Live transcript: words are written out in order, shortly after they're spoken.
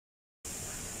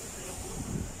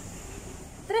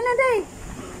na, Day.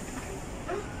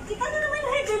 Kita na naman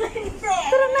yung head dito.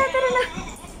 Tara na, tara na.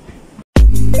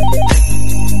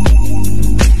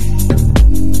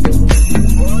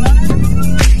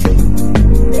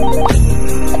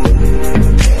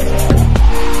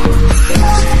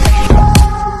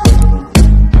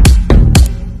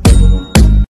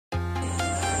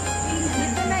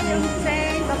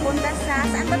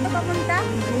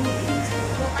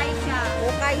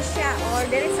 Kai Sha or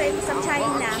diretso ito sa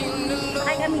China.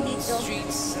 Sakay kami dito.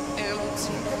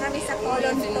 Ito kami sa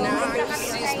Colon to. Ito kami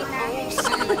sa China.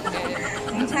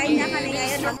 China kami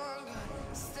ngayon.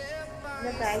 Ano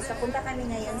guys, papunta kami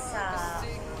ngayon sa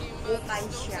Kai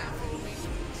Sha.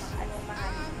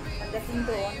 Pagdating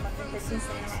doon, mag-interesting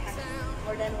sa mga kami.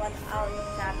 More than 1 hour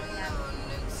yung travel namin.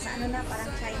 Sa ano na,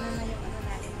 parang China na yung ano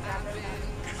namin, travel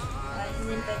namin.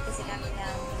 Invite kasi kami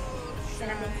ng isa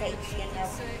namin kaibigan na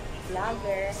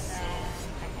vlogger sa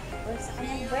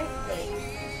kanyang birthday.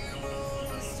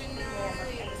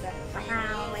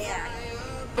 Mamaya.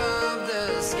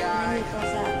 Nandito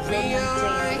sa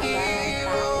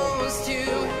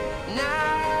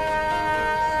Tara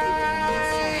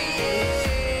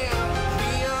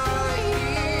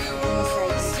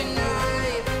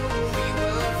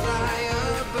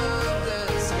na, tara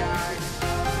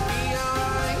na.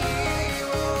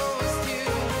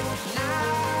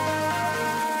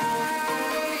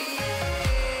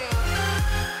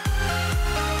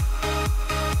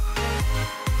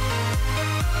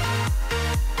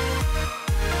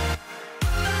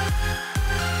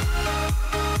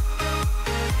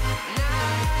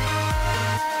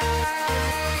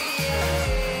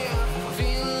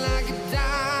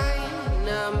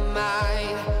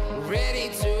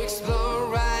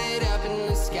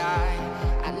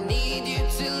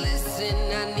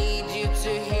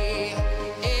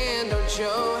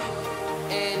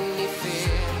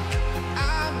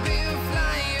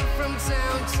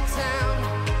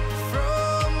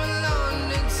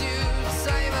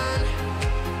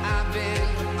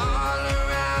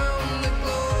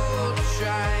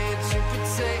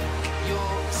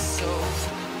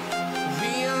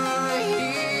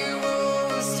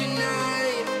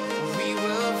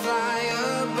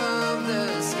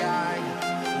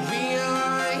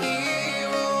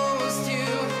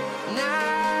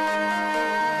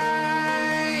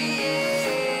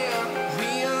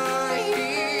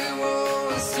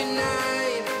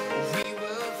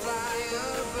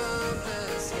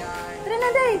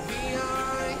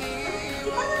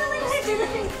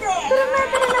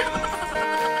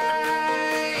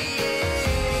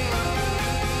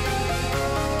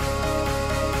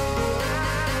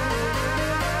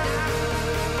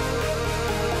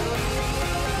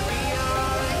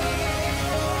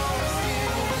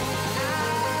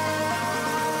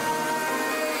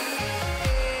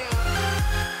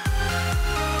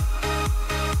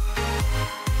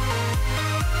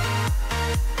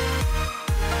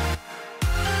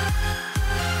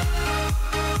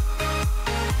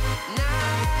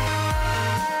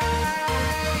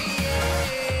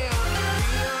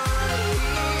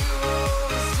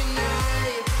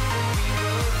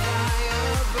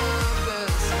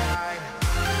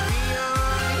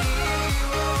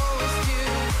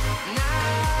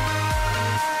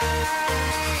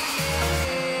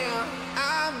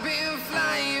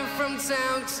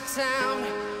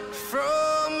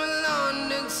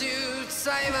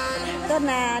 Ito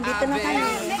na, dito na kami.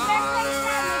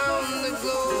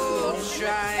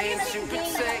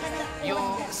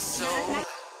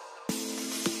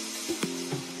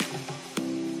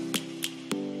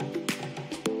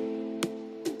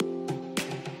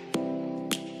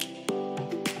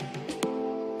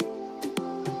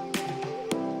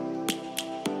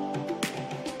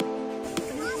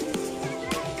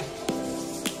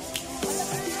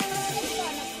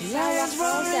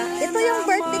 Ito yung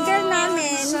birthday girl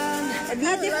namin. A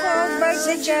beautiful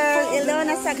birthday girl,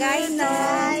 Elona Sagayno.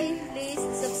 Please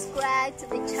subscribe to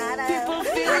the channel.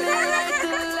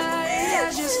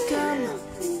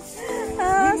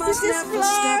 Sis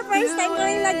Flor, first time ko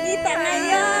yung nagkita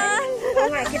ngayon. Oo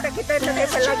nga, kita-kita na tayo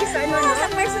palagi sa ano. Sa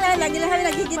first time, lagi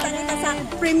nagkikita-kita sa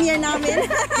premiere namin.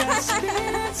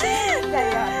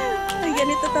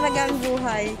 Ganito talaga ang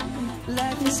buhay.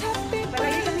 Palagi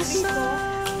kami dito.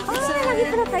 Lagi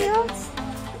pala kayo.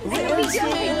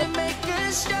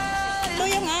 Ito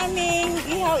yung aming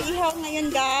ihaw-ihaw ngayon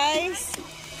guys.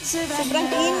 Sobrang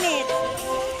init.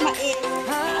 Mait.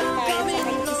 At tayo sa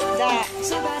kayong isda.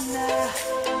 Sobrang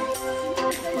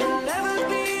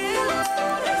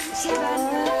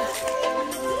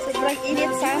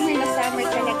init. Summer na summer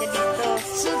talaga dito.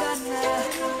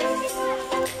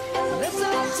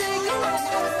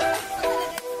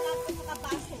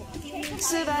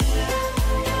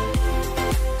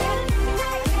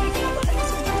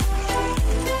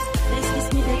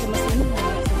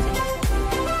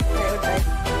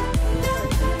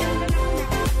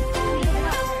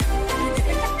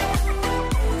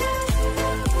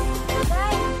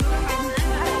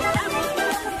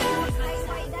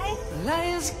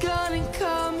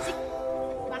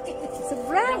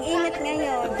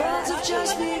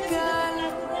 just begun.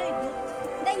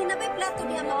 Dahil na may plato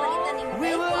diya mapalitan ni mo.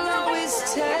 We will always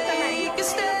take a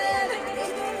stand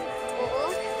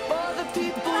for the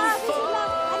people,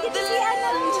 for the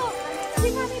land.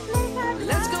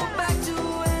 Let's go back to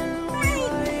when we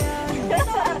were young.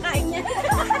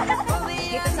 For the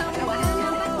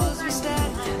animals we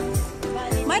stand.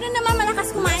 Mayroon naman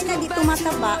malakas kumain na dito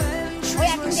mataba. Uy,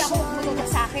 at hindi ako magmulog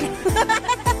sa akin.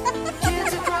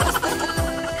 Kids across the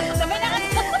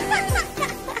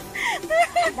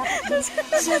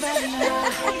Sabay na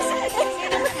kasi.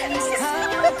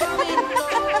 Savannah. I'm coming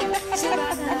home,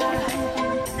 Savannah.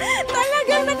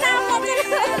 Talagang natama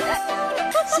nila.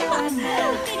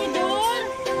 Savannah.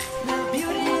 The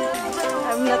beauty of the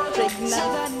I'm not pregnant.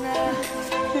 Savannah.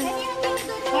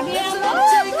 Sabi Let's mo, all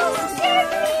take a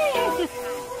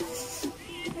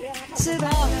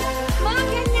Savannah. mga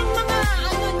ganyang mga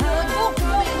notebook,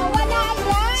 wala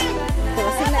yan.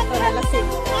 Lasing na ito, lalasing.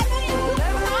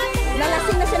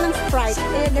 Lalasing na siya ng Sprite.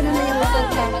 Kaya ganun na yung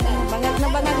resulta. Bangag na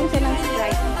bangag siya ng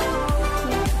Sprite.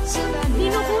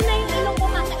 Dinuko na yung ilong ko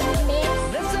makainis.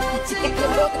 Let's all take a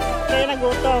Kaya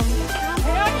nagutom.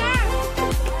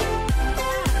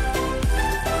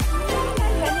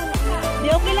 Di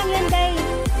okay lang yan, Day.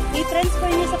 I-transfer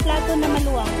niyo sa plato na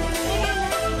maluwang.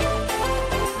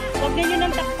 Huwag na nyo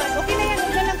ng takpan. Okay na yan,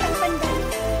 huwag na ng takpan, Day.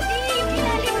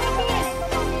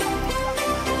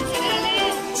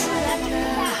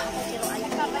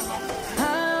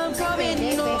 I'm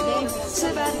coming home,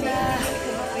 Savannah.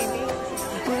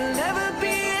 We'll never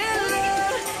be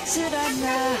alone,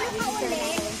 Savannah.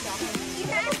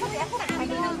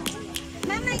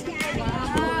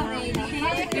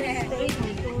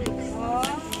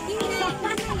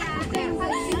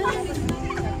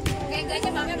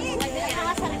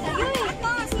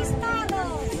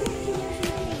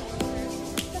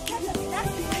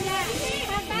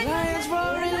 Lions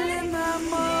roaring in the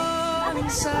morning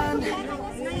sun,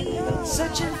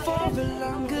 searching for a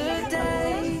longer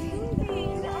day.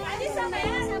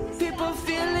 People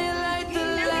feeling like the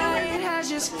light has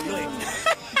just come.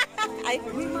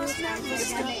 We must never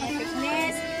stop.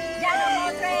 Yes.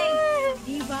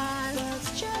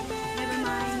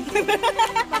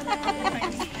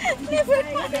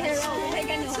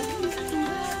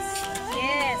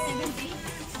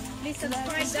 Please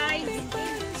subscribe, guys.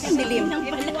 Ang dilim.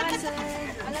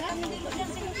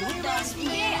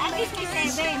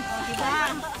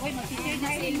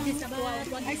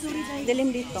 Dilim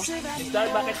dito. Star,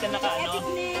 bakit ka naka ano?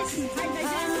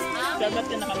 Star, bakit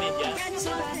ka naka-media?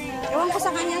 Ewan ko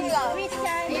sa kanya.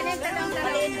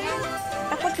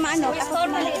 Takot maano? Takot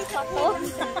maliit pa to.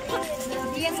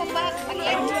 Diyan sa back.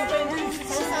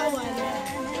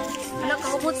 Wala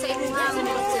kahumot sa imo nga.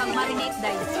 Ang marinate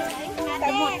dahil.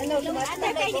 Kamot.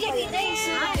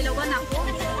 Ilawan ako.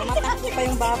 Matakot pa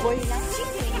yung baboy na.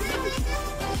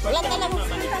 Wala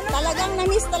talagang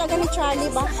na-miss talaga ni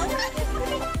Charlie ba?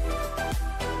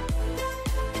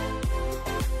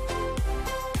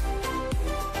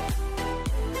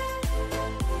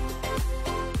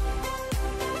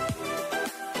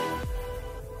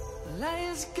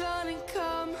 Lions gonna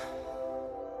come.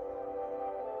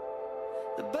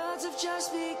 The birds have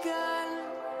just begun.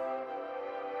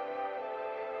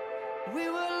 We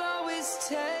will always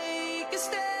take a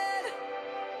stand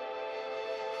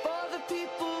for the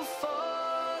people, for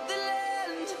the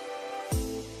land.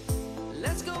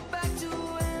 Let's go back to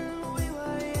when we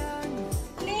were young.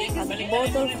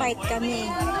 Mag-bottle fight kami.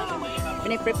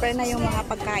 Piniprepare na yung mga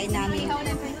pagkain namin.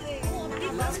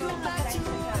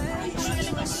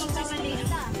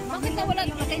 Bakit na wala?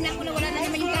 Patay na ako na wala na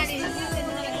naman yung kanin.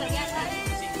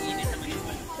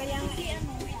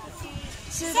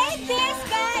 Save this,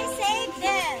 guys! Save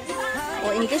this! Oh,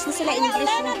 English na sila. English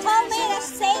na. Told me to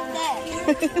save this.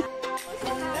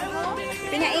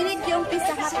 Pinainit yung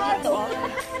pizza hut dito, oh.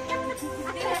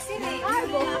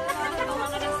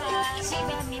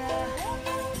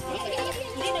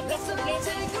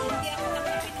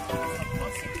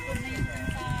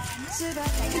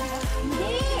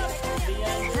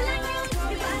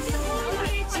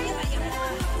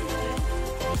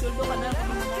 Suldo ka na.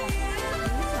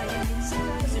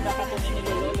 Kasi baka kunin ni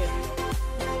Lolo.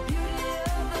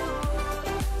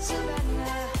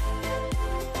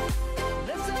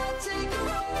 Let's all take a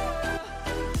roll.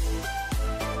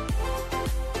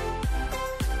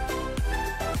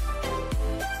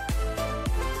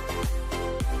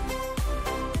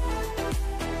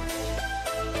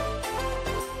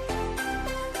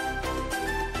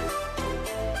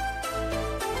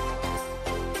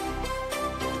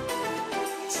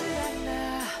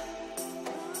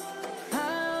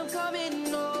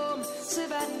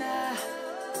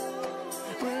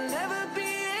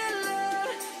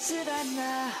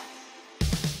 now.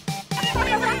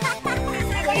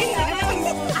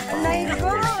 Alay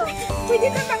ko. Pwede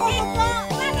na pang umupo.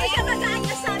 Bakit ka magaan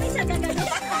niya sa amin sa gagano?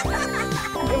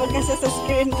 Huwag ka sa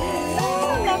screen.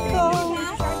 Nako.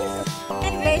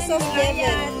 Versus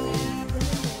Devin.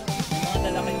 Mga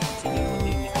lalaki yung sige mo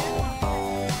din.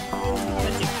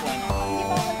 Check one.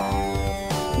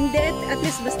 Hindi, at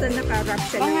least basta naka-wrap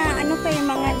siya. Mga ano pa yung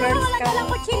mga girls ka.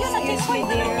 Excuse me,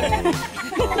 dear.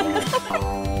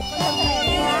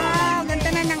 Wow, ganda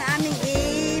na ng aming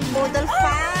i-bodle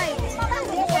fight.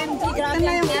 Ito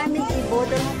na yung aming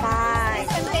i-bodle fight.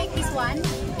 Can take this one?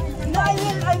 No, I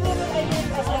will cut.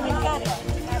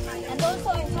 And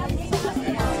also, wait,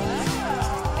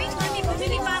 mami,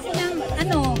 bumili pa ako ng,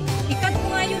 ano, ikat ko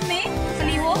nga yun, me, sa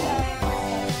liho.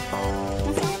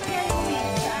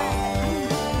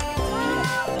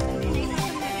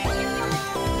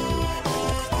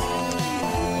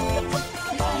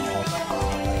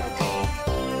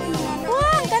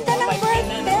 Wow, ang ganda ng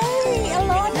birthday,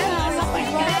 Elona. Happy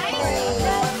birthday.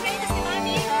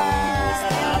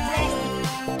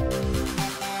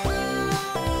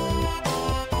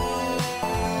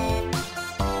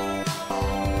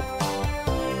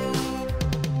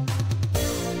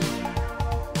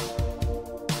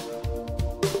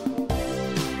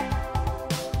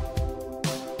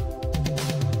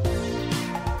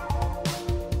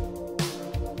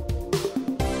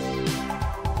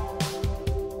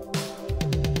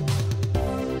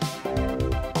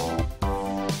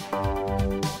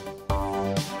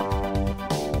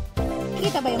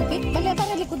 Kita ba yung pit? Bala,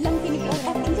 para likod lang tinig o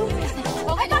tatlo.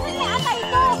 Okay, bakit may atay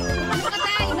ito?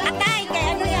 Atay. Atay, kaya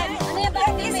ano yan? Ano yung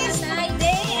birthday may atay?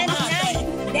 Day and night.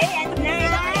 Day and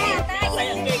night.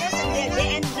 Sayang cake. Day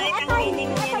and night ang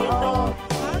meaning niya dito.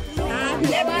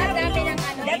 Diba? Dami ng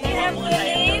ano. That you have to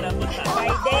live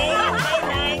by day and by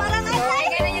night. Parang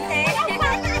atay. Ganun yung tay.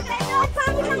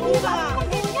 Sabi ng iba.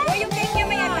 O yung cake niya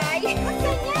may atay.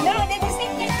 No, that is it.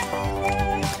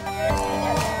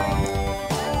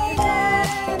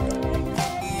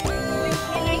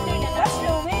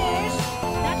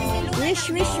 Wish,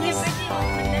 wish, wish.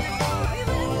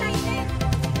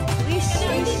 Wish,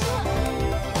 wish.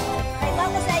 Ay,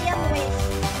 baka sa iyang wish.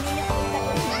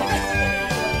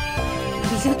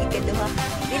 Bisa ikaduha.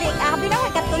 Dili, abi na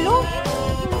katulog.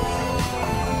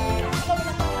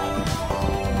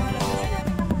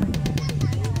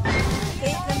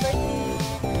 Cake number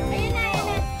 3. Ayan na, ayan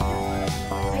na.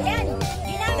 Ayan.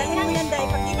 Dalhin mo yan, Day.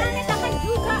 Pakita. Ginamit ako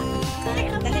juga.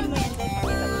 Dalhin mo yan, Day.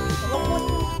 Pakita. Huwag mo.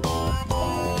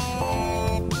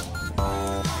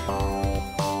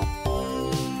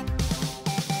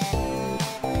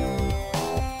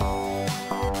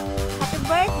 Happy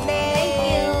birthday! Thank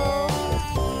you!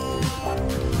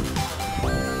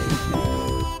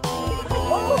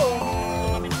 Oh!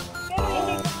 Pero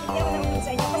hindi ako naman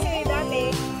sa inyo. Kasi dati,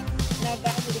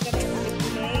 nag-aasuli kami ng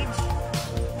village.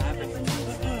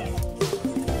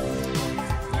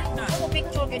 Ako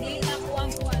picture, ganyan ako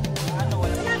ang kuwan.